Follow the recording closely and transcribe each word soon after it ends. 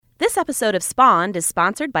episode of Spawned is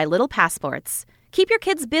sponsored by Little Passports. Keep your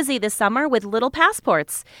kids busy this summer with Little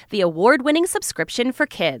Passports, the award-winning subscription for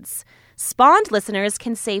kids. Spawned listeners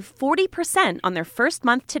can save 40% on their first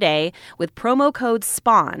month today with promo code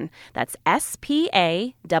SPAWN. That's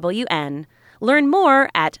SPAWN. Learn more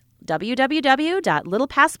at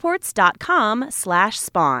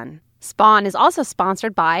www.littlepassports.com/spawn. Spawn is also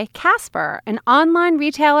sponsored by Casper, an online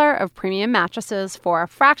retailer of premium mattresses for a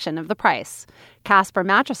fraction of the price. Casper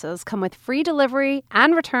mattresses come with free delivery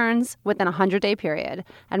and returns within a 100-day period.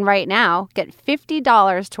 And right now, get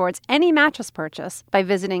 $50 towards any mattress purchase by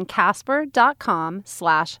visiting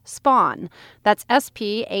casper.com/spawn. That's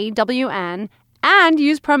SPAWN, and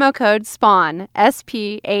use promo code SPAWN,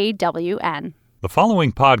 SPAWN. The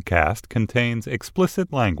following podcast contains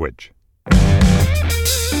explicit language.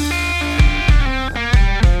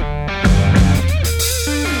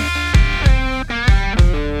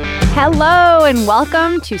 Hello and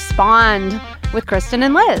welcome to Spawned with Kristen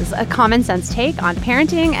and Liz, a common sense take on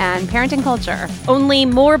parenting and parenting culture. Only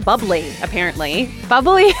more bubbly, apparently.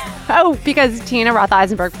 Bubbly? Oh, because Tina Roth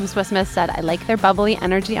Eisenberg from Swiss Miss said, I like their bubbly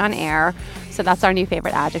energy on air. So that's our new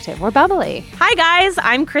favorite adjective. We're bubbly. Hi, guys.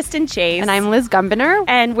 I'm Kristen Chase. And I'm Liz Gumbiner.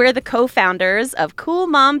 And we're the co-founders of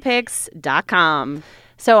CoolMomPics.com.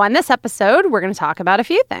 So on this episode, we're going to talk about a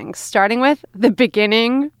few things, starting with the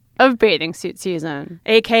beginning of bathing suit season.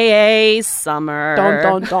 AKA summer. Dun,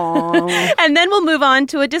 dun, dun. And then we'll move on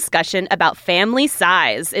to a discussion about family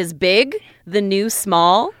size. Is big the new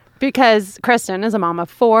small? Because Kristen is a mom of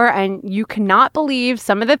 4, and you cannot believe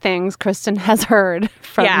some of the things Kristen has heard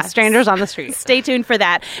from strangers on the street. Stay tuned for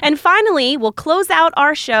that. And finally, we'll close out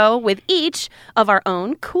our show with each of our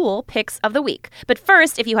own cool picks of the week. But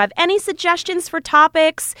first, if you have any suggestions for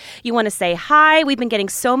topics, you want to say hi. We've been getting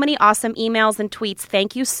so many awesome emails and tweets.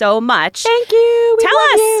 Thank you so much. Thank you. Tell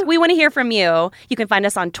us. We want to hear from you. You can find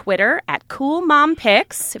us on Twitter at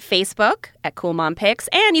CoolMomPics, Facebook at CoolMomPics,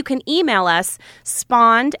 and you can email us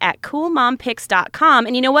spawned@coolmompics.com.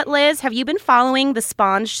 And you know what, Liz? Have you been following the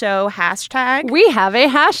Spawned Show hashtag? We have a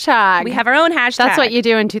hashtag. We have our own hashtag. That's what you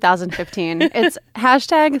do in 2015. It's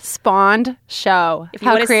hashtag Spawned Show.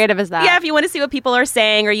 How creative is that? Yeah, if you want to see what people are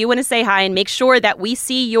saying or you want to say hi and make sure that we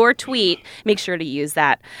see your tweet, make sure to use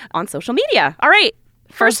that on social media. All right.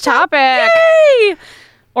 First topic. Yay!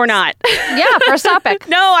 Or not. Yeah, first topic.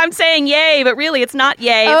 No, I'm saying yay, but really it's not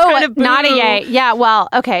yay. It's kind of boo. Not a yay. Yeah, well,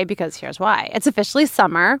 okay, because here's why. It's officially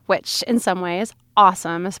summer, which in some ways,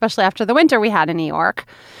 awesome, especially after the winter we had in New York.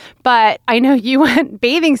 But I know you went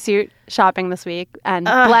bathing suit shopping this week, and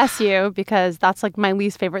bless you, because that's like my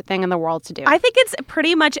least favorite thing in the world to do. I think it's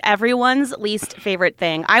pretty much everyone's least favorite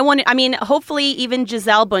thing. Hopefully even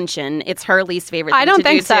Giselle Bundchen, it's her least favorite thing I don't to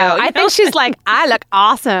think do so. too, I think she's like, I look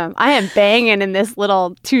awesome. I am banging in this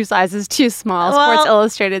little 2 sizes too small Sports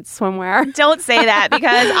Illustrated swimwear. Don't say that,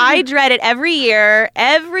 because I dread it every year.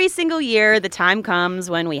 Every single year, the time comes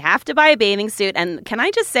when we have to buy a bathing suit. And can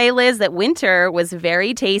I just say, Liz, that winter was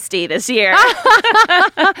very tasty this year.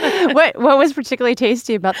 What was particularly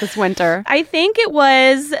tasty about this winter? I think it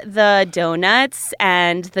was the donuts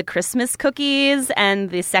and the Christmas cookies and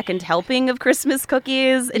the second helping of Christmas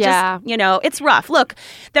cookies. It's rough. Look,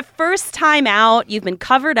 the first time out, you've been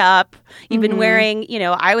covered up. You've been wearing,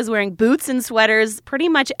 I was wearing boots and sweaters pretty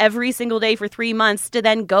much every single day for 3 months to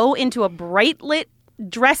then go into a bright lit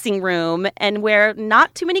dressing room and wear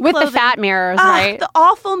not too many clothing. With the fat mirrors, right? The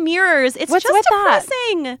awful mirrors. It's What's just with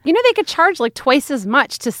depressing. That? They could charge like twice as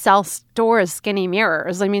much to sell stores skinny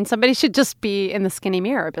mirrors. I mean, somebody should just be in the skinny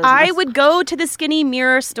mirror business. I would go to the skinny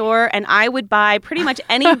mirror store and I would buy pretty much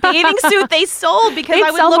any bathing suit they sold because I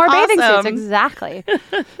would sell look more awesome. bathing suits. Exactly.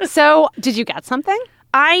 So, did you get something?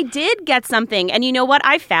 I did get something. And you know what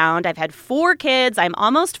I found? I've had 4 kids. I'm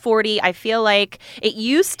almost 40. I feel like it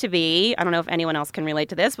used to be, I don't know if anyone else can relate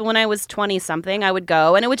to this, but when I was 20-something, I would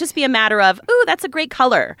go and it would just be a matter of, ooh, that's a great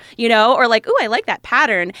color, or like, ooh, I like that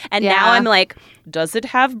pattern. And now I'm like, does it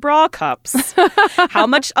have bra cups? How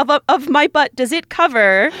much of my butt does it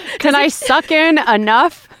cover? Can I suck in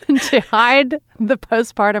enough to hide the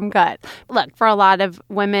postpartum gut? Look, for a lot of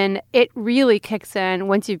women, it really kicks in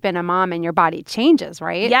once you've been a mom and your body changes,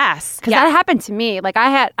 right? Yes. Because that happened to me. Like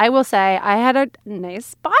I will say, I had a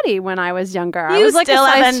nice body when I was younger. You I was like still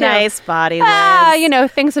have a nice body,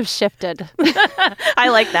 Liz. Things have shifted. I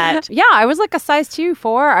like that. Yeah, I was like a size 2,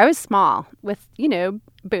 4. I was small with,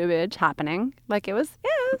 boobage happening. Like it was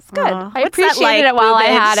good. I appreciated it while I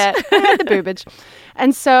had it. I had the boobage.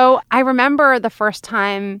 And so I remember the first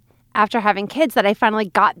time after having kids that I finally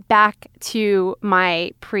got back to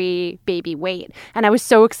my pre-baby weight. And I was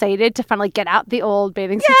so excited to finally get out the old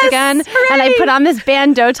bathing suits again. Hooray! And I put on this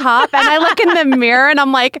bandeau top and I look in the mirror and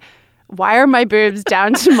I'm like, why are my boobs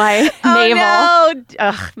down to my navel? No.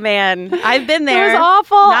 Ugh, man. I've been there. It was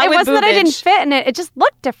awful. Not it with wasn't boobage. that I didn't fit in it. It just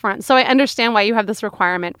looked different. So I understand why you have this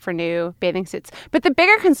requirement for new bathing suits. But the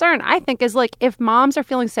bigger concern, I think, is like if moms are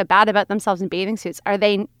feeling so bad about themselves in bathing suits, are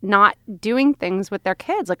they not doing things with their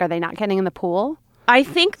kids? Like, are they not getting in the pool? I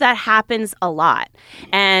think that happens a lot.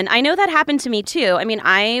 And I know that happened to me too. I mean,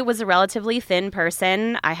 I was a relatively thin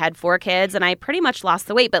person. I had 4 kids and I pretty much lost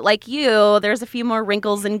the weight. But like you, there's a few more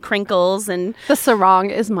wrinkles and crinkles. And the sarong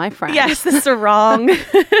is my friend. Yes, the sarong,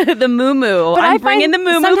 the moo-moo. I'm bringing the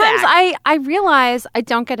moo-moo sometimes back. I realize I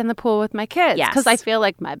don't get in the pool with my kids. Yes. Because I feel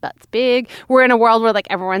like my butt's big. We're in a world where like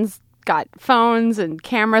everyone's got phones and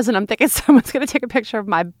cameras, and I'm thinking someone's going to take a picture of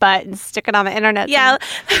my butt and stick it on the internet. Yeah.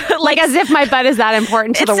 Like as if my butt is that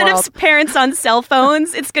important to the world. Instead of parents on cell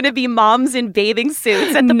phones, it's going to be moms in bathing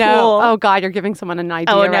suits at the pool. Oh, God, you're giving someone an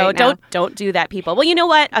idea Oh, no, right now. don't do that, people. Well, you know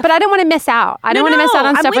what? But I don't want to miss out. I don't want to miss out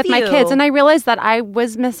on stuff with my you. kids. And I realized that I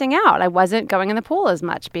was missing out. I wasn't going in the pool as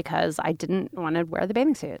much because I didn't want to wear the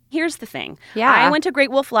bathing suit. Here's the thing. Yeah. I went to Great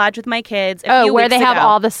Wolf Lodge with my kids a few where weeks they have ago.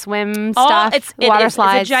 all the swim stuff, water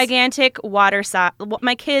slides. It's a gigantic water slide.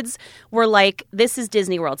 My kids were like, this is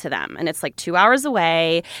Disney World to them. And it's like 2 hours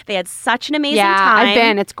away. They had such an amazing time. I've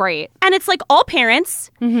been. It's great. And it's like all parents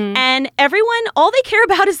and everyone, all they care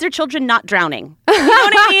about is their children not drowning. You know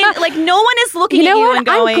what I mean? Like no one is looking at you and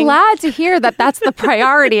going. I'm glad to hear that that's the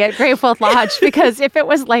priority at Great Wolf Lodge, because if it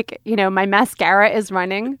was like, my mascara is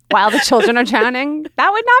running while the children are drowning,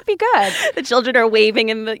 that would not be good. The children are waving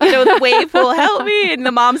in the wave pool, help me. And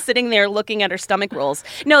the mom's sitting there looking at her stomach rolls.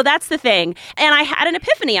 No, that's the thing. And I had an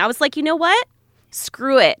epiphany. I was like, you know what?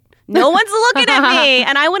 Screw it. No one's looking at me.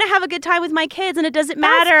 And I want to have a good time with my kids. And it doesn't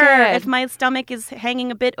matter if my stomach is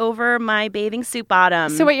hanging a bit over my bathing suit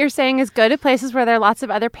bottom. So what you're saying is go to places where there are lots of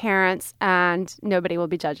other parents and nobody will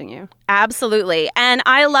be judging you. Absolutely. And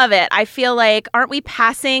I love it. I feel like, we're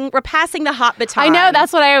passing the hot baton. I know.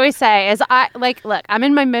 That's what I always say is look, I'm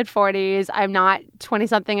in my mid-40s. I'm not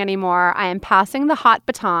 20-something anymore. I am passing the hot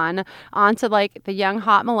baton on to like the young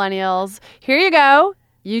hot millennials. Here you go.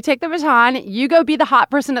 You take the baton, you go be the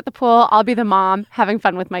hot person at the pool, I'll be the mom having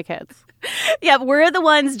fun with my kids. Yeah, we're the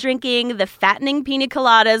ones drinking the fattening pina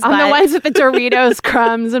coladas. I'm the ones with the Doritos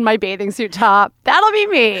crumbs in my bathing suit top. That'll be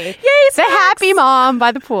me. Yay, the happy mom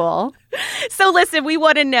by the pool. So listen, we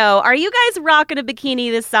want to know, are you guys rocking a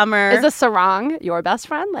bikini this summer? Is a sarong your best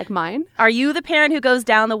friend like mine? Are you the parent who goes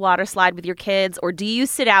down the water slide with your kids, or do you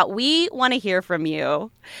sit out? We want to hear from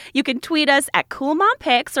you. You can tweet us at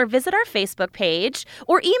CoolMomPics or visit our Facebook page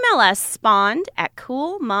or email us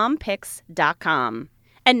spawned@coolmompics.com.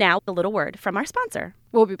 And now a little word from our sponsor.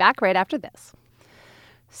 We'll be back right after this.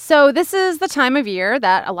 So this is the time of year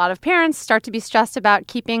that a lot of parents start to be stressed about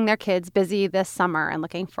keeping their kids busy this summer and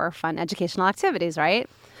looking for fun educational activities, right?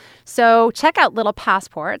 So check out Little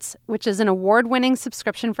Passports, which is an award-winning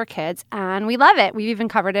subscription for kids, and we love it. We've even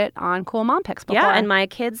covered it on Cool Mom Picks before. Yeah, and my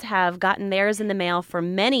kids have gotten theirs in the mail for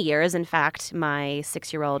many years. In fact, my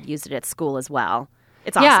 6-year-old used it at school as well.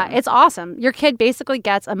 It's awesome. Yeah, it's awesome. Your kid basically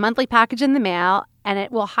gets a monthly package in the mail, and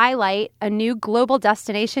it will highlight a new global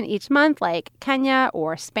destination each month, like Kenya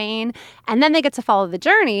or Spain. And then they get to follow the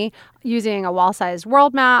journey using a wall-sized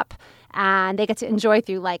world map. And they get to enjoy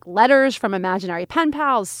through like letters from imaginary pen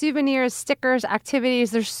pals, souvenirs, stickers,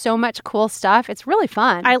 activities. There's so much cool stuff. It's really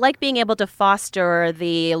fun. I like being able to foster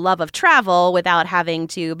the love of travel without having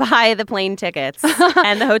to buy the plane tickets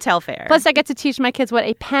and the hotel fare. Plus, I get to teach my kids what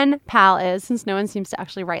a pen pal is, since no one seems to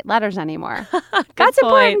actually write letters anymore. That's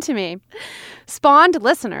important to me. Spawned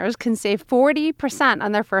listeners can save 40%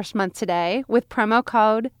 on their first month today with promo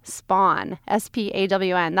code SPAWN,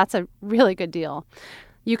 SPAWN. That's a really good deal.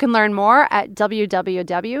 You can learn more at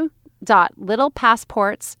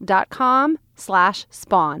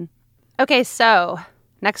www.littlepassports.com/spawn. Okay, so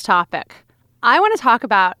next topic. I want to talk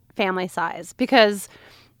about family size because,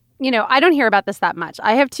 I don't hear about this that much.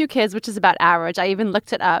 I have 2 kids, which is about average. I even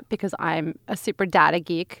looked it up because I'm a super data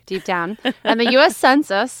geek deep down. And the U.S.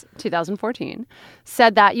 Census, 2014,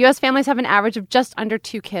 said that U.S. families have an average of just under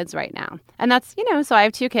 2 kids right now. And that's, so I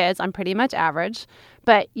have 2 kids. I'm pretty much average.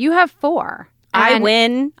 But you have 4. I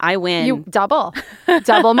win. You double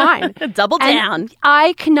mine. Double down. And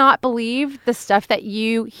I cannot believe the stuff that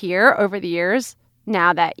you hear over the years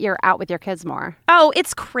now that you're out with your kids more. Oh,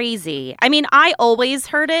 it's crazy. I mean, I always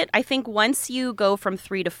heard it. I think once you go from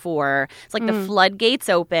 3 to 4, it's like the floodgates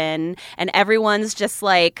open and everyone's just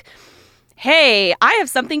like, hey, I have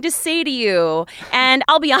something to say to you. And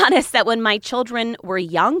I'll be honest that when my children were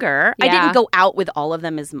younger, I didn't go out with all of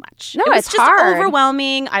them as much. No, it was it's just hard.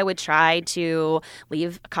 Overwhelming. I would try to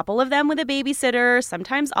leave a couple of them with a babysitter,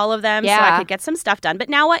 sometimes all of them, so I could get some stuff done. But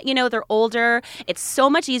now what? They're older. It's so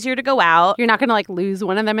much easier to go out. You're not going to lose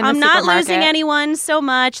one of them in the supermarket. I'm not losing anyone so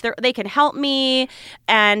much. They can help me.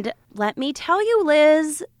 And let me tell you,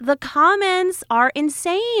 Liz, the comments are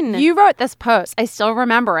insane. You wrote this post. I still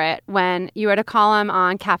remember it when you had a column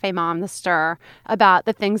on Cafe Mom, The Stir, about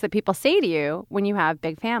the things that people say to you when you have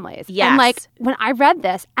big families. Yes. And when I read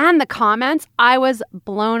this and the comments, I was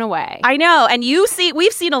blown away. I know. And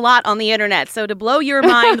we've seen a lot on the internet. So to blow your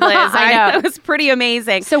mind, Liz, I know. It was pretty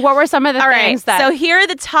amazing. So what were some of the things that... So here are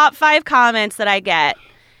the top 5 comments that I get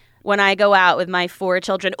when I go out with my 4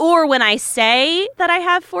 children, or when I say that I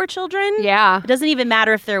have 4 children. Yeah. It doesn't even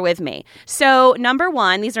matter if they're with me. So number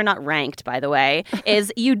 1, these are not ranked, by the way,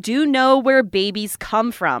 is you do know where babies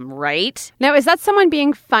come from, right? Now, is that someone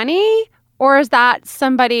being funny, or is that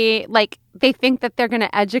somebody, they think that they're going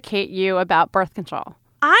to educate you about birth control?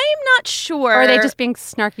 I'm not sure. Or are they just being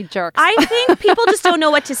snarky jerks? I think people just don't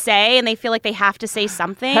know what to say, and they feel like they have to say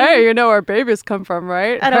something. Hey, you know where babies come from,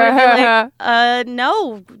 right? And I would be like,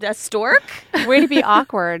 no, a stork? Way to be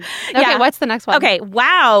awkward. Okay, what's the next one? Okay,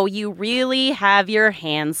 wow, you really have your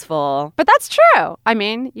hands full. But that's true. I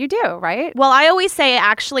mean, you do, right? Well, I always say,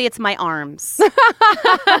 actually, it's my arms.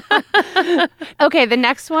 Okay, the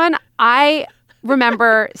next one, I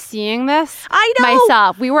remember seeing this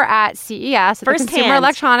myself. We were at CES, at the Consumer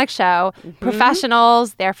Electronics Show,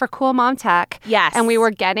 professionals there for Cool Mom Tech. Yes. And we were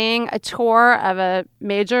getting a tour of a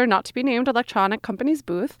major, not to be named, electronic company's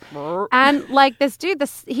booth. And this dude,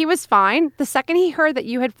 he was fine. The second he heard that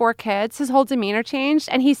you had 4 kids, his whole demeanor changed.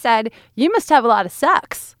 And he said, you must have a lot of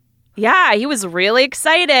sex. Yeah, he was really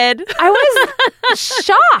excited. I was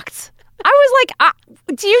shocked. I was like,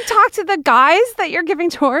 do you talk to the guys that you're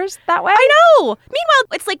giving tours that way? I know. Meanwhile,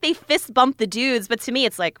 it's like they fist bump the dudes, but to me,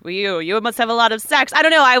 it's like, you must have a lot of sex. I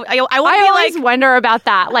don't know. I always wonder about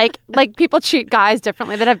that. Like people treat guys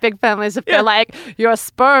differently that have big families if they're like, your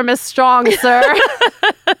sperm is strong, sir.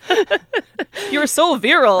 You're so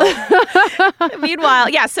virile. Meanwhile,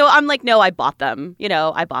 so I'm like, no, I bought them.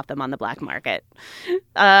 I bought them on the black market.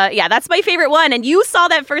 That's my favorite one. And you saw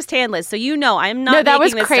that firsthand, Liz, so I'm not. No, that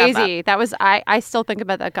was this crazy. Stuff up. That was I still think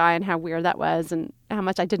about that guy and how weird that was, and how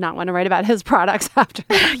much I did not want to write about his products after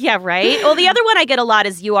that. Yeah, right. Well, the other one I get a lot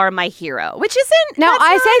is "You Are My Hero," which isn't. No,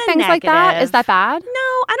 I say things negative. Like that. Is that bad? No,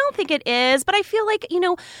 I don't think it is. But I feel like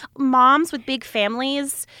moms with big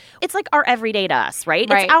families, it's like our everyday to us, right?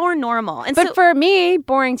 It's our normal. And but for me,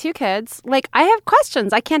 boring 2 kids, I have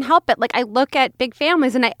questions. I can't help it. I look at big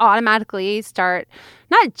families and I automatically start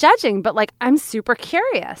not judging, but I'm super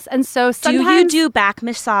curious. And so sometimes... Do you do back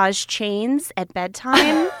massage chains at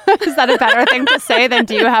bedtime? Is that a better thing to say than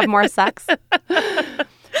do you have more sex?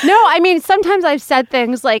 No, I mean, sometimes I've said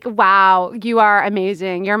things like, wow, you are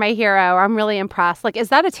amazing. You're my hero. Or I'm really impressed. Is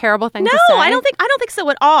that a terrible thing to say? No, I don't think so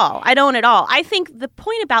at all. I don't at all. I think the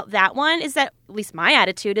point about that one is that, at least my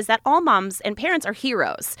attitude, is that all moms and parents are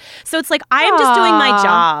heroes. So it's like, I am just doing my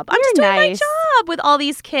job. I'm just doing my job with all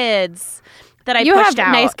these kids that I pushed out. You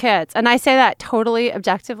have nice kids. And I say that totally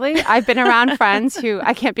objectively. I've been around friends who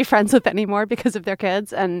I can't be friends with anymore because of their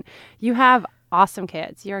kids. And you have awesome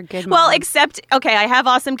kids. You're a good mom. Well, except, I have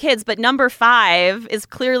awesome kids, but number 5 is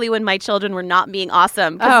clearly when my children were not being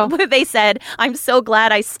awesome. They said, I'm so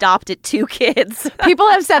glad I stopped at 2 kids. People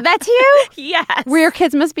have said that to you? Yes. Were your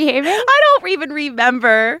kids misbehaving? I don't even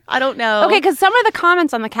remember. I don't know. Okay, because some of the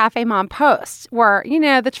comments on the Cafe Mom post were,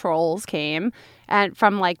 the trolls came. And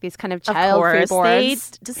from these kind of child-free boards. They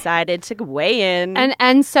decided to weigh in.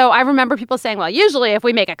 And so I remember people saying, well, usually if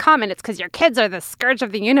we make a comment, it's because your kids are the scourge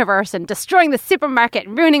of the universe and destroying the supermarket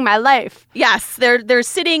and ruining my life. Yes, they're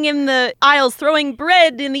sitting in the aisles throwing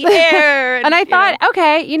bread in the air. And I thought,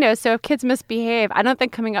 okay, so if kids misbehave, I don't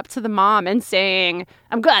think coming up to the mom and saying,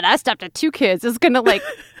 I'm glad I stopped at 2 kids is going to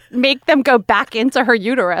make them go back into her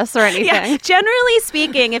uterus or anything. Yeah. Generally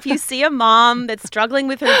speaking, if you see a mom that's struggling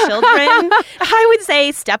with her children, I would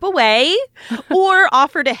say step away or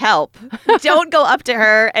offer to help. Don't go up to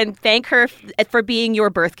her and thank her for being your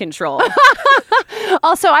birth control.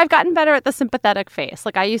 Also, I've gotten better at the sympathetic face.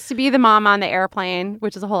 I used to be the mom on the airplane,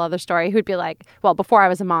 which is a whole other story, who'd be like, well, before I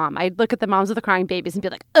was a mom, I'd look at the moms with the crying babies and be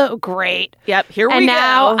like, oh, great. Yep, here we go. And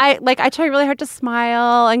now I try really hard to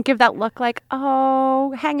smile and give that look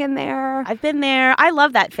oh, hang in there. I've been there. I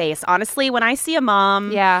love that face. Honestly, when I see a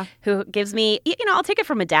mom who gives me, I'll take it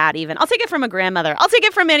from a dad even. I'll take it from a grandmother. I'll take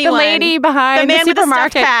it from anyone. The lady behind the man with a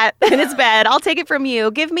stuffed cat in his bed. I'll take it from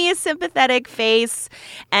you. Give me a sympathetic face.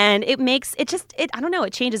 And it makes, I don't know,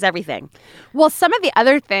 it changes everything. Well, some of the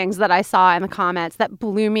other things that I saw in the comments that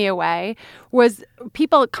blew me away was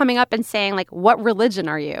people coming up and saying, like, what religion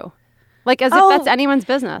are you? Like, as if that's anyone's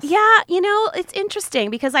business. Yeah, it's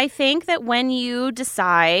interesting because I think that when you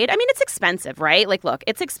decide, it's expensive, right? Like, look,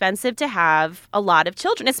 it's expensive to have a lot of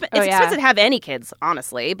children. It's expensive to have any kids,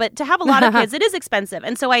 honestly, but to have a lot of kids, it is expensive.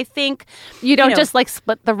 And so I think... You don't just, like,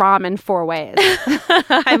 split the ramen 4 ways.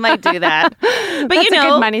 I might do that. But, that's a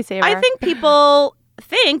good money saver. I think people...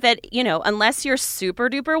 think that, unless you're super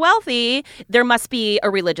duper wealthy, there must be a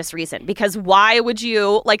religious reason. Because why would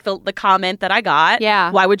you, like the comment that I got,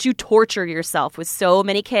 why would you torture yourself with so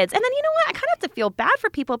many kids? And then, you know what? I kind of have to feel bad for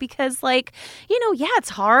people because, like, it's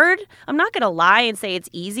hard. I'm not going to lie and say it's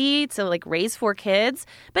easy to, like, raise 4 kids.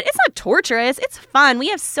 But it's not torturous. It's fun. We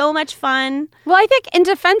have so much fun. Well, I think in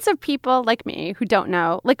defense of people like me who don't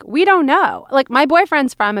know, like, we don't know. Like, my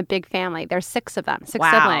boyfriend's from a big family. There's 6 of them, 6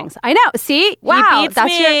 siblings. I know. See? Wow.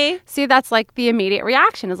 That's like the immediate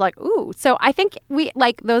reaction is like, ooh. So I think we,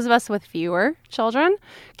 like, those of us with fewer children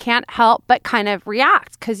can't help but kind of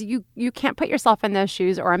react because you can't put yourself in those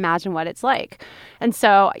shoes or imagine what it's like. And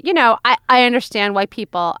so, I understand why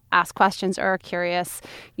people ask questions or are curious,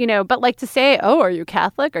 but like to say, oh, are you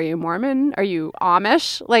Catholic? Are you Mormon? Are you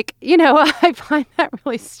Amish? Like, I find that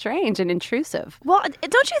really strange and intrusive. Well,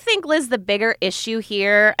 don't you think, Liz, the bigger issue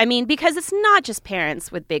here, because it's not just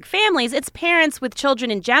parents with big families, it's parents with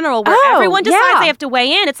children in general where everyone decides they have to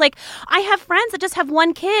weigh in. It's like, I have friends that just have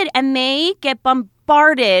 1 kid and they get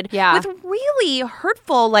bombarded with really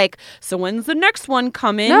hurtful, like, so when's the next one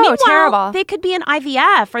coming? No, meanwhile, terrible. They could be an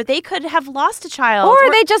IVF or they could have lost a child.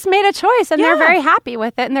 Or they just made a choice and they're very happy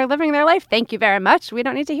with it and they're living their life. Thank you very much. We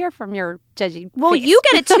don't need to hear from your judgy face. You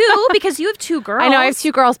get it too because you have 2 girls. I know, I have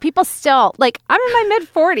 2 girls. People still, like, I'm in my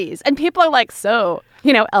mid-40s and people are like, so,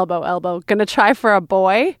 elbow, gonna try for a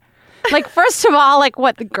boy? Like, first of all, like,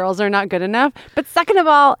 what, the girls are not good enough? But second of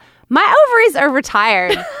all, my ovaries are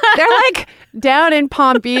retired. They're, like, down in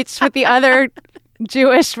Palm Beach with the other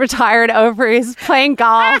Jewish retired ovaries playing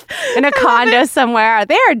golf in a condo somewhere.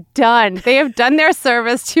 They are done. They have done their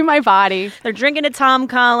service to my body. They're drinking a Tom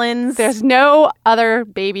Collins. There's no other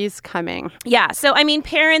babies coming. Yeah. So,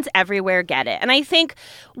 parents everywhere get it. And I think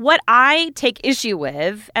what I take issue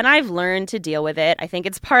with, and I've learned to deal with it, I think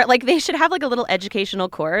it's part, like, they should have, like, a little educational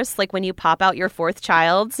course, like when you pop out your 4th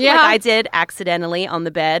child. Yeah. Like I did accidentally on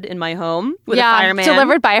the bed in my home with a fireman.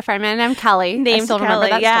 Delivered by a fireman named Kelly. Named I still Kelly,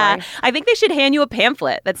 remember that story. I think they should hand you a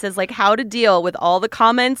pamphlet that says, like, how to deal with all the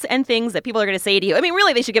comments and things that people are going to say to you.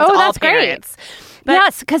 Really, they should give it to all parents. But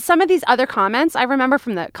yes, because some of these other comments, I remember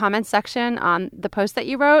from the comments section on the post that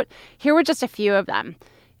you wrote, here were just a few of them.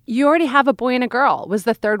 You already have a boy and a girl. Was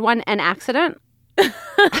the 3rd one an accident?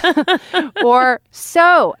 Or,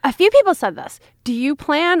 so, a few people said this. Do you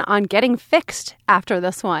plan on getting fixed after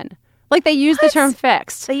this one? Like, they use the term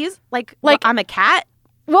fixed. They use, like I'm a cat?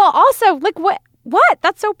 Well, also, like, what?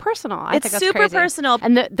 That's so personal. I think that's super crazy. Personal.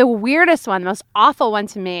 And the weirdest one, the most awful one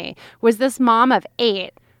to me, was this mom of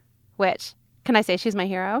 8, which, can I say she's my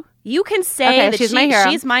hero? You can say that she's my hero.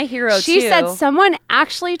 She's my hero, too. She said someone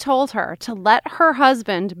actually told her to let her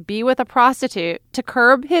husband be with a prostitute to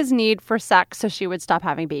curb his need for sex so she would stop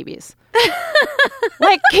having babies.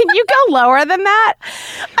 Like, can you go lower than that?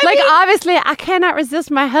 Obviously, I cannot resist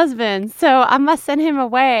my husband, so I must send him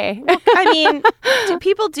away.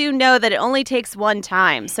 People do know that it only takes 1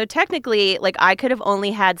 time. So technically, like, I could have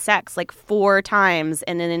only had sex, like, 4 times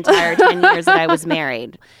in an entire 10 years that I was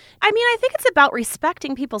married. I think it's about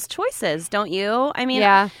respecting people's choices, don't you?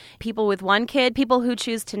 People with 1 kid, people who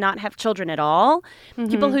choose to not have children at all,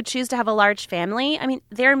 people who choose to have a large family.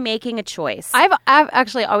 They're making a choice. I've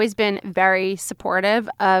actually always been very supportive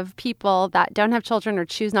of people that don't have children or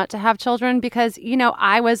choose not to have children because,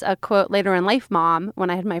 I was a, quote, later in life mom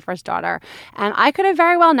when I had my first daughter. And I could have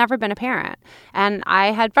very well never been a parent. And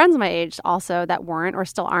I had friends my age also that weren't or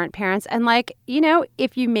still aren't parents. And, like,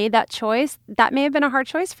 if you made that choice, that may have been a hard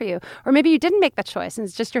choice for you. Or maybe you didn't make that choice and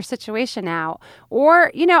it's just your situation now.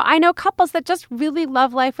 Or, I know couples that just really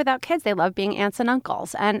love life without kids. They love being aunts and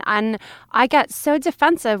uncles. And I get so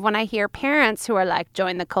defensive when I hear parents who are like,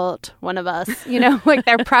 join the cult, one of us, like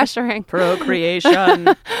they're pressuring. Procreation.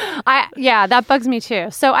 That bugs me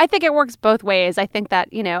too. So I think it works both ways. I think that,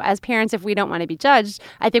 as parents, if we don't want to be judged,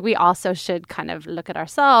 I think we also should kind of look at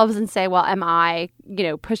ourselves and say, well, am I,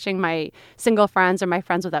 pushing my single friends or my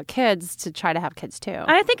friends without kids to try to have kids too.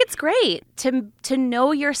 And I think it's great to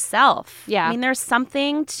know yourself. Yeah. I mean, there's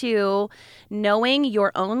something to knowing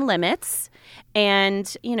your own limits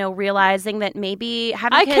and, realizing that maybe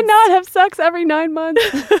having kids... I cannot have sex every 9 months.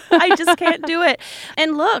 I just can't do it.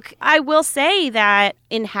 And look, I will say that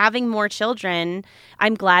in having more children,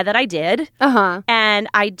 I'm glad that I did. Uh-huh. And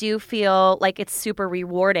I do feel like it's super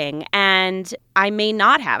rewarding. And I may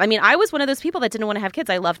not have. I mean, I was one of those people that didn't want to have kids.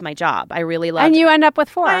 I loved my job. I really loved it. And you end up with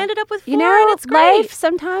 4. I ended up with 4, and it's great. Life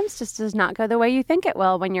sometimes just does not go the way you think it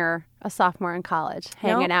will when you're a sophomore in college,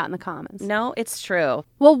 hanging out in the commons. No, it's true.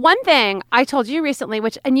 Well, one thing I told you recently,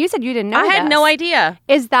 and you said you didn't know I had no idea,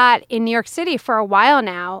 is that in New York City for a while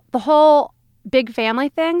now, the whole big family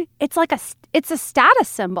thing, it's like it's a status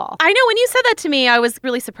symbol. I know. When you said that to me, I was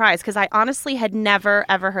really surprised because I honestly had never,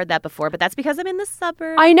 ever heard that before. But that's because I'm in the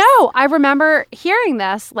suburbs. I know. I remember hearing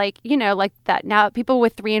this, like that now people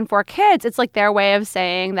with 3 and 4 kids, it's like their way of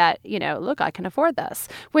saying that, look, I can afford this,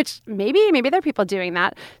 which maybe there are people doing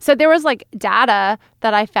that. So there was like data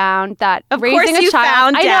that I found that of raising course you a child.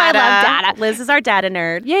 Found data. I know, I love data. Liz is our data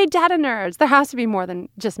nerd. Yay, data nerds. There has to be more than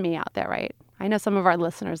just me out there, right? I know some of our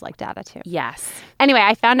listeners like data too. Yes. Anyway,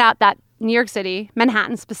 I found out that New York City,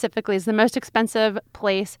 Manhattan specifically, is the most expensive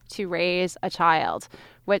place to raise a child,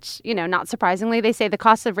 which, not surprisingly, they say the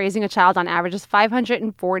cost of raising a child on average is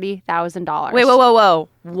 $540,000. Wait, whoa.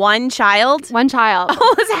 One child? One child.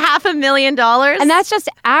 Almost $500,000? And that's just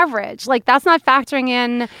average. Like, that's not factoring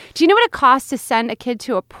in. Do you know what it costs to send a kid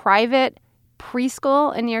to a private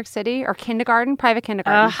preschool in New York City or private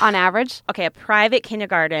kindergarten on average? Okay, a private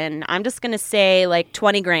kindergarten. I'm just going to say like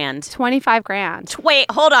 20 grand. 25 grand. Wait,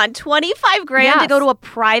 hold on. 25 grand to go to a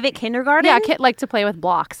private kindergarten? Yeah, a kid like to play with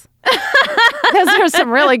blocks. Because there's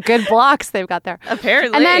some really good blocks they've got there.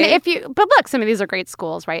 Apparently. And then but look, some of these are great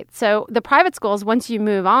schools, right? So the private schools, once you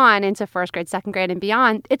move on into first grade, second grade, and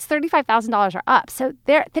beyond, it's $35,000 or up. So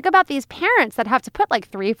think about these parents that have to put like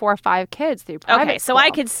 3, 4, 5 kids through private school. So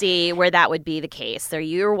I could see where that would be the case. So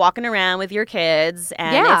you're walking around with your kids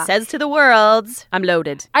and it says to the world, I'm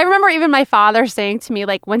loaded. I remember even my father saying to me,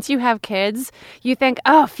 like, once you have kids, you think,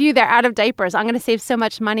 oh, phew, they're out of diapers. I'm going to save so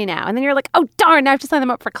much money now. And then you're like, oh, darn, I have to sign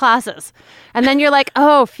them up for classes. And then you're like,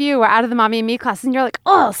 oh, phew, we're out of the mommy and me class. And you're like,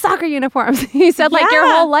 oh, soccer uniforms. He said, like, your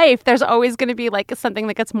whole life, there's always going to be like something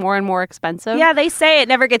that gets more and more expensive. Yeah, they say it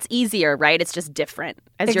never gets easier, right? It's just different.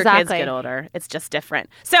 As your kids get older, it's just different.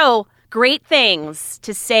 So great things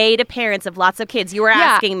to say to parents of lots of kids. You were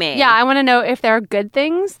asking me. Yeah, I want to know if there are good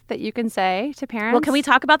things that you can say to parents. Well, can we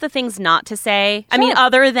talk about the things not to say? Sure. I mean,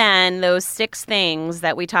 other than those 6 things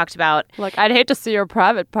that we talked about. Like, I'd hate to see your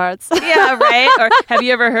private parts. Yeah, right? Or have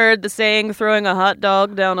you ever heard the saying, throwing a hot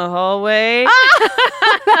dog down a hallway?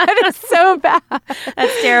 That is so bad.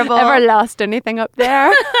 That's terrible. Ever lost anything up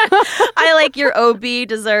there? I like your OB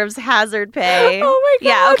deserves hazard pay. Oh my God.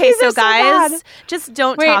 Yeah, okay, so guys, so just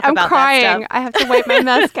don't talk about that stuff. I have to wipe my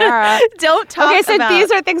mascara. Don't talk about... Okay, so these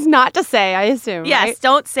are things not to say, I assume, Yes, right?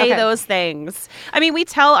 Don't say those things. I mean, we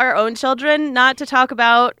tell our own children not to talk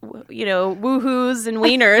about, woohoos and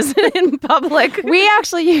wieners in public. We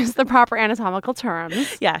actually use the proper anatomical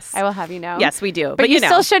terms. Yes. I will have you know. Yes, we do. But you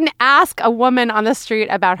still shouldn't ask a woman on the street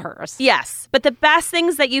about hers. Yes. But the best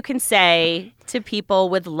things that you can say to people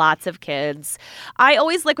with lots of kids, I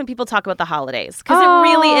always like when people talk about the holidays because it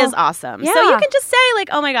really is awesome. Yeah. So you can just say like,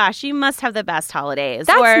 oh my gosh, you must have the best holidays.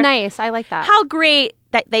 That's nice. I like that. How great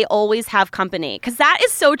that they always have company, because that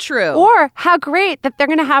is so true. Or how great that they're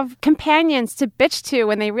going to have companions to bitch to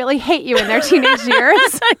when they really hate you in their teenage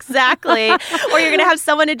years. Exactly. Or you're going to have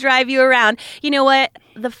someone to drive you around. You know what?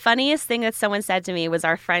 The funniest thing that someone said to me was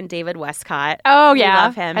our friend David Westcott. Oh, yeah. I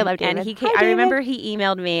love him. I love David. And I remember he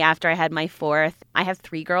emailed me after I had my 4th. I have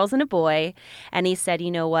 3 girls and a boy. And he said,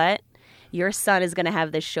 you know what? Your son is going to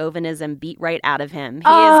have the chauvinism beat right out of him. He is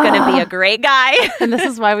going to be a great guy. And this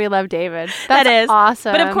is why we love David. That is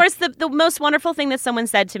awesome. But of course, the most wonderful thing that someone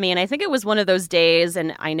said to me, and I think it was one of those days,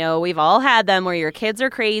 and I know we've all had them, where your kids are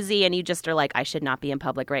crazy and you just are like, I should not be in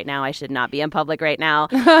public right now. I should not be in public right now.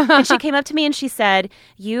 And she came up to me and she said,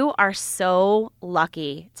 you are so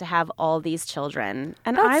lucky to have all these children.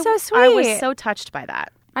 And That's so sweet. I was so touched by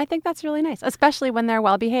that. I think that's really nice, especially when they're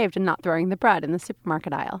well-behaved and not throwing the bread in the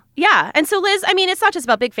supermarket aisle. Yeah. And so, Liz, I mean, it's not just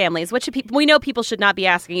about big families. We know people should not be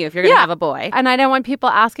asking you if you're going to have a boy. And I don't want people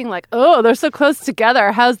asking like, oh, they're so close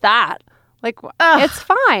together. How's that? Like, it's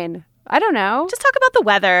fine. I don't know. Just talk about the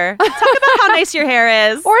weather. Talk about how nice your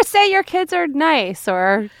hair is. Or say your kids are nice,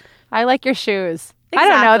 or I like your shoes. Exactly. I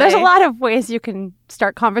don't know. There's a lot of ways you can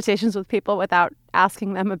start conversations with people without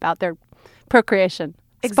asking them about their procreation.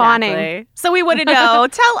 Spawning. Exactly. So we want to know,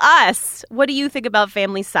 tell us, what do you think about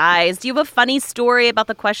family size? Do you have a funny story about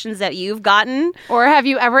the questions that you've gotten? Or have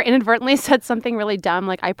you ever inadvertently said something really dumb,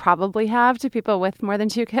 like I probably have, to people with more than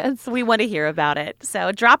 2 kids? We want to hear about it.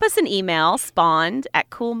 So drop us an email,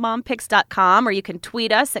 spawned@coolmompics.com, or you can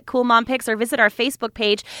tweet us at coolmompics or visit our Facebook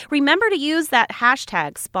page. Remember to use that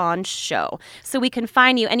hashtag SpawnedShow so we can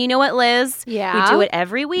find you. And you know what, Liz? Yeah. We do it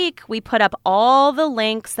every week. We put up all the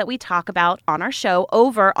links that we talk about on our show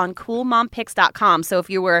over on coolmompics.com. So if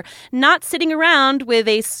you were not sitting around with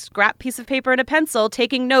a scrap piece of paper and a pencil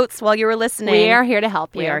taking notes while you were listening, we are here to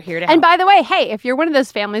help you. We are here to help. And by the way, hey, if you're one of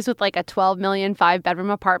those families with like a 12 million 5-bedroom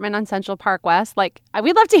apartment on Central Park West, like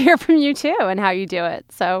we'd love to hear from you too and how you do it.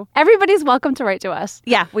 So everybody's welcome to write to us.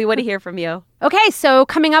 Yeah, we want to hear from you. Okay, so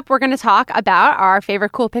coming up, we're going to talk about our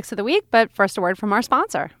favorite cool picks of the week, but first a word from our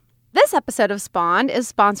sponsor. This episode of Spawned is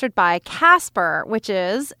sponsored by Casper, which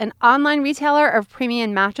is an online retailer of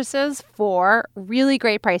premium mattresses for really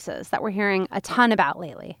great prices that we're hearing a ton about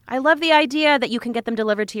lately. I love the idea that you can get them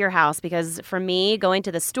delivered to your house because for me, going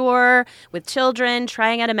to the store with children,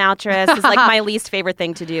 trying out a mattress is like my least favorite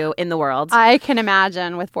thing to do in the world. I can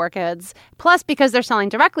imagine with 4 kids. Plus, because they're selling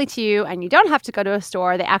directly to you and you don't have to go to a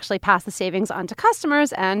store, they actually pass the savings on to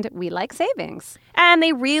customers, and we like savings. And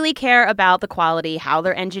they really care about the quality. How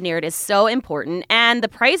they're engineered is so important. And the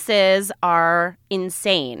prices are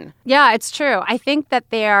insane. Yeah, it's true. I think that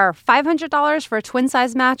they are $500 for a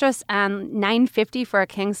twin-size mattress and $950 for a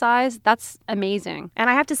king-size. That's amazing. And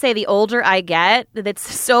I have to say, the older I get, it's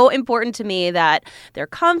so important to me that they're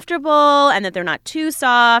comfortable and that they're not too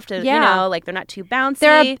soft. And, you know, like they're not too bouncy.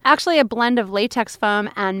 They're actually a blend of latex foam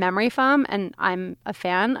and memory foam. And I'm a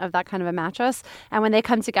fan of that kind of a mattress. And when they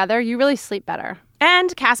come together, you really sleep better.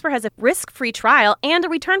 And Casper has a risk-free trial and a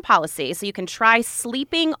return policy, so you can try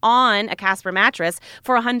sleeping on a Casper mattress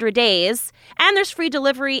for 100 days, and there's free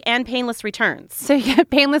delivery and painless returns. So you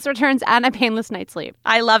get painless returns and a painless night's sleep.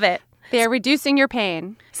 I love it. They're reducing your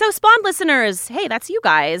pain. So Spawned listeners, hey, that's you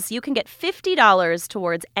guys. You can get $50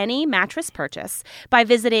 towards any mattress purchase by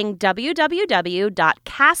visiting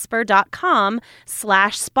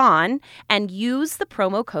www.casper.com/spawn and use the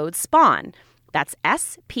promo code SPAWN. That's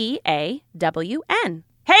SPAWN.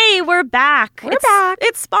 Hey, we're back.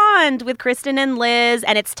 It's Spawned with Kristen and Liz,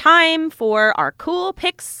 and it's time for our cool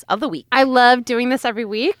picks of the week. I love doing this every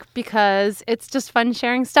week because it's just fun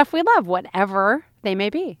sharing stuff we love, whatever they may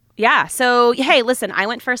be. Yeah. So, hey, listen, I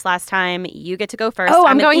went first last time. You get to go first. Oh,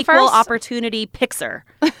 I'm going an equal first? opportunity picker.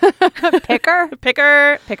 Picker?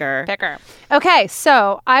 Picker. Okay,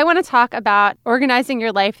 so I want to talk about organizing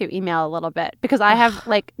your life through email a little bit because I have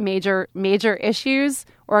like major issues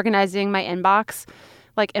organizing my inbox.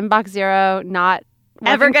 Like inbox zero, not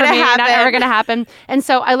ever going to happen. Not ever going to happen. And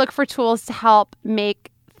so I look for tools to help make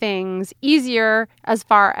things easier as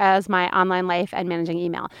far as my online life and managing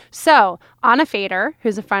email. So Anna Fader,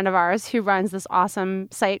 who's a friend of ours who runs this awesome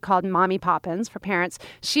site called Mommy Poppins for parents,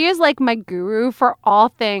 she is like my guru for all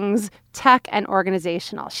things tech and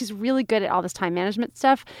organizational. She's really good at all this time management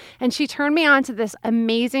stuff. And she turned me on to this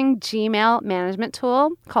amazing Gmail management tool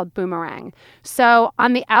called Boomerang. So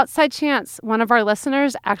on the outside chance one of our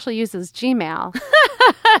listeners actually uses Gmail,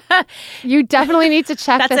 you definitely need to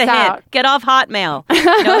check this out. Hint. Get off Hotmail.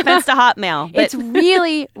 No offense to Hotmail. But it's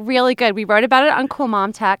really, really good. We wrote about it on Cool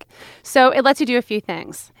Mom Tech. So it lets you do a few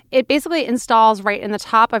things. It basically installs right in the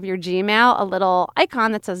top of your Gmail a little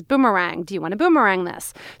icon that says Boomerang. Do you want to boomerang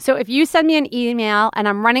this? So if you send me an email and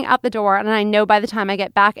I'm running out the door and I know by the time I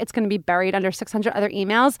get back it's going to be buried under 600 other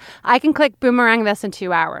emails, I can click Boomerang this in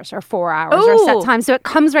 2 hours or 4 hours or a set time. So it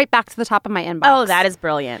comes right back to the top of my inbox. Oh, that is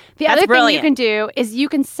brilliant. The other thing you can do is you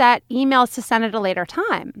can set emails to send at a later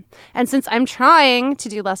time. And since I'm trying to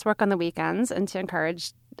do less work on the weekends and to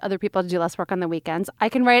encourage other people to do less work on the weekends, I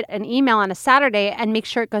can write an email on a Saturday and make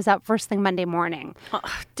sure it goes out first thing Monday morning. Oh,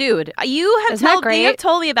 dude, you have told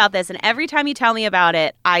me about this, and every time you tell me about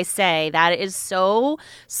it, I say that is so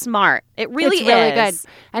smart. It's really good.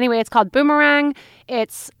 Anyway, it's called Boomerang.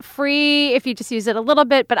 It's free if you just use it a little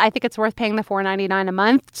bit, but I think it's worth paying the $4.99 a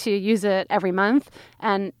month to use it every month.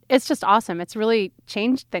 And it's just awesome. It's really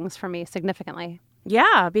changed things for me significantly.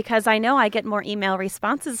 Yeah, because I know I get more email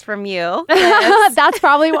responses from you. That's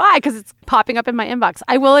probably why, because it's popping up in my inbox.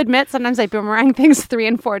 I will admit sometimes I boomerang things 3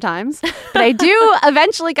 and 4 times, but I do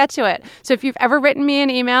eventually get to it. So if you've ever written me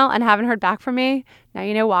an email and haven't heard back from me, now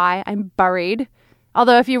you know why. I'm buried.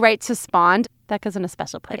 Although if you write to Spawned, That goes in a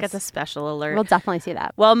special place. That gets a special alert. We'll definitely see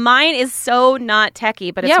that. Well, mine is so not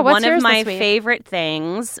techie, but it's one of my favorite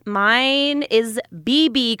things. Mine is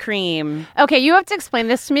BB cream. Okay, you have to explain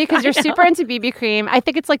this to me because you're super into BB cream. I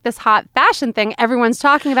think it's like this hot fashion thing everyone's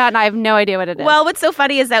talking about, and I have no idea what it is. Well, what's so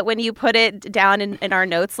funny is that when you put it down in our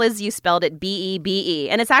notes, Liz, you spelled it B-E-B-E,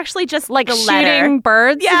 and it's actually just like the shooting letter.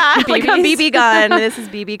 Birds? Yeah, like a BB gun. This is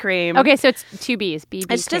BB cream. Okay, so it's 2 B's, BB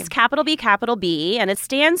It's cream. just capital B, capital B, and it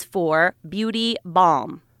stands for Beauty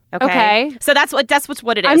Balm. Okay. So that's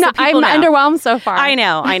what it is. I'm underwhelmed so far. I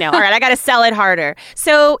know. All right, I got to sell it harder.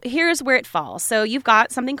 So here's where it falls. So you've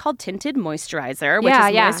got something called tinted moisturizer, which is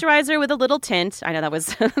moisturizer with a little tint. I know that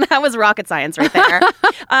was that was rocket science right there.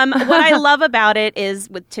 What I love about it is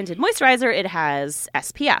with tinted moisturizer, it has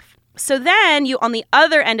SPF. So then on the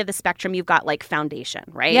other end of the spectrum, you've got like foundation,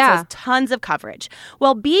 right? Yeah. So it has tons of coverage.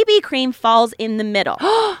 Well, BB cream falls in the middle.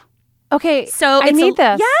 Okay, so I need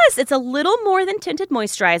this. Yes, it's a little more than tinted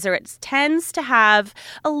moisturizer. It tends to have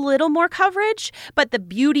a little more coverage, but the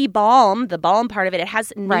beauty balm, the balm part of it, it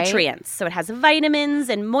has nutrients. So it has vitamins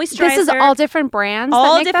and moisturizer. This is all different brands?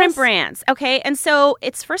 All different brands, okay? And so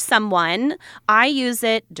it's for someone. I use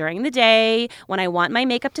it during the day when I want my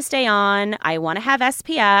makeup to stay on. I want to have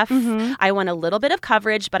SPF. Mm-hmm. I want a little bit of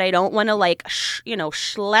coverage, but I don't want to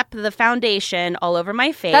schlep the foundation all over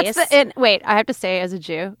my face. Wait, I have to say as a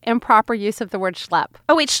Jew, improper use of the word schlep.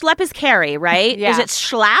 Oh, wait, schlep is carry, right? Yeah. Is it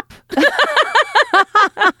schlap?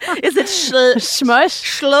 Is it schmush?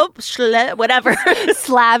 Schlope? Schlep? Whatever.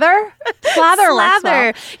 Slather? Slather works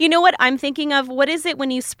well. You know what I'm thinking of? What is it when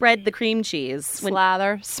you spread the cream cheese?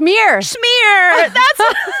 Slather. Smear. That's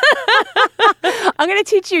I'm going to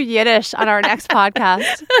teach you Yiddish on our next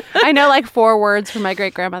podcast. I know like 4 words from my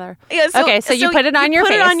great-grandmother. Yeah, so you put it on your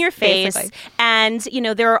face. Put it on your face. Basically. And,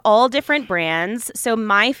 there are all different brands. So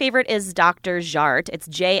my favorite is Dr. Jart. It's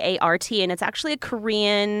Jart, and it's actually a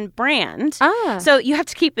Korean brand. So you have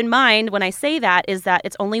to keep in mind when I say that is that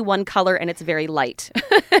it's only one color and it's very light.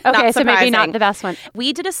 Okay, so maybe not the best one.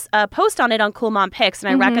 We did a post on it on Cool Mom Picks, and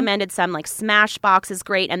I recommended some like Smashbox is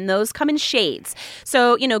great, and those come in shades.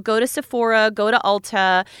 So, go to Sephora, go to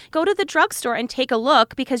Ulta, go to the drugstore and take a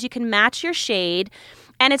look because you can match your shade.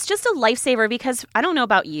 And it's just a lifesaver because I don't know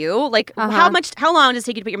about you. Like, how long does it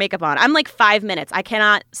take you to put your makeup on? I'm like 5 minutes. I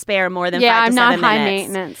cannot spare more than 5 to 7 minutes. Yeah, I'm not high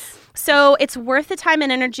maintenance. So it's worth the time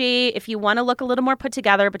and energy if you want to look a little more put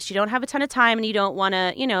together, but you don't have a ton of time and you don't want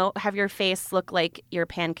to, have your face look like you're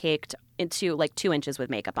pancaked into like 2 inches with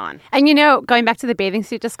makeup on. And going back to the bathing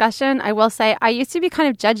suit discussion, I will say I used to be kind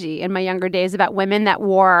of judgy in my younger days about women that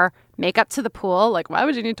wore makeup to the pool. Like, why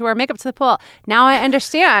would you need to wear makeup to the pool? Now I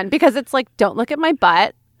understand because it's like, don't look at my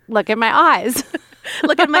butt, look at my eyes.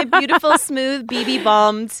 Look at my beautiful, smooth, BB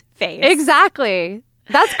balmed face. Exactly.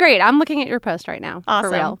 That's great. I'm looking at your post right now.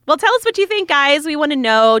 Awesome. For real. Well, tell us what you think, guys. We want to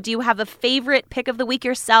know, do you have a favorite pick of the week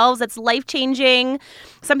yourselves that's life-changing?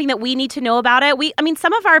 Something that we need to know about it?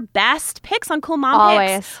 Some of our best picks on Cool Mom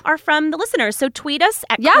Picks are from the listeners. So tweet us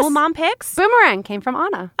at Cool Mom Picks. Boomerang came from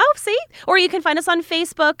Anna. Oh, see? Or you can find us on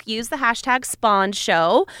Facebook. Use the hashtag Spawned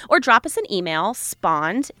Show. Or drop us an email,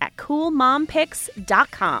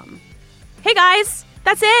 spawned@coolmompicks.com. Hey, guys.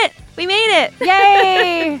 That's it. We made it.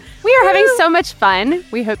 Yay. We are having so much fun.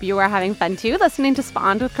 We hope you are having fun, too, listening to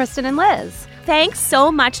Spawned with Kristen and Liz. Thanks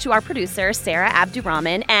so much to our producer, Sarah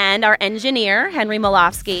Abdurrahman, and our engineer, Henry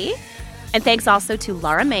Molofsky. And thanks also to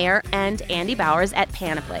Laura Mayer and Andy Bowers at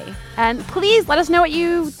Panoply. And please let us know what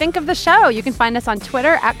you think of the show. You can find us on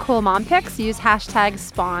Twitter at CoolMomPicks. Use hashtag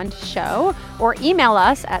SpawnedShow or email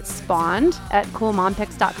us at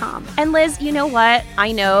spawned@coolmompicks.com. And Liz, you know what?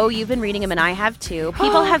 I know you've been reading them and I have too.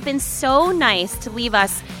 People have been so nice to leave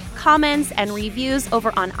us comments and reviews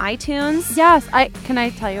over on iTunes. Yes, can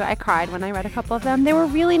I tell you, I cried when I read a couple of them. They were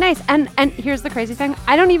really nice. And here's the crazy thing.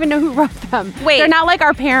 I don't even know who wrote them. Wait. They're not like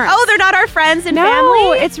our parents. Oh, they're not our friends and family?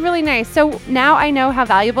 No, it's really nice. So now I know how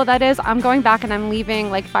valuable that is. I'm going back and I'm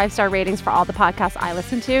leaving like 5-star ratings for all the podcasts I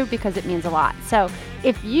listen to because it means a lot. So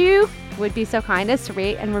if you would be so kind as to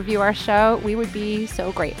rate and review our show, we would be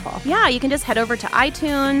so grateful. Yeah, you can just head over to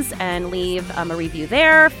iTunes and leave a review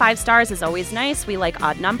there. 5 stars is always nice. We like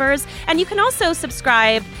odd numbers. And you can also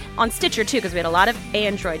subscribe on Stitcher, too, because we had a lot of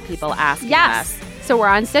Android people asking us. So we're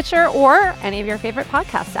on Stitcher or any of your favorite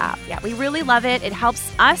podcast app. Yeah, we really love it. It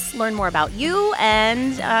helps us learn more about you.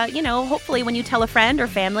 And, hopefully when you tell a friend or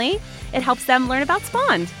family, it helps them learn about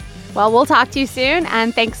Spawned. Well, we'll talk to you soon,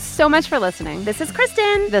 and thanks so much for listening. This is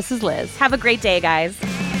Kristen. This is Liz. Have a great day, guys.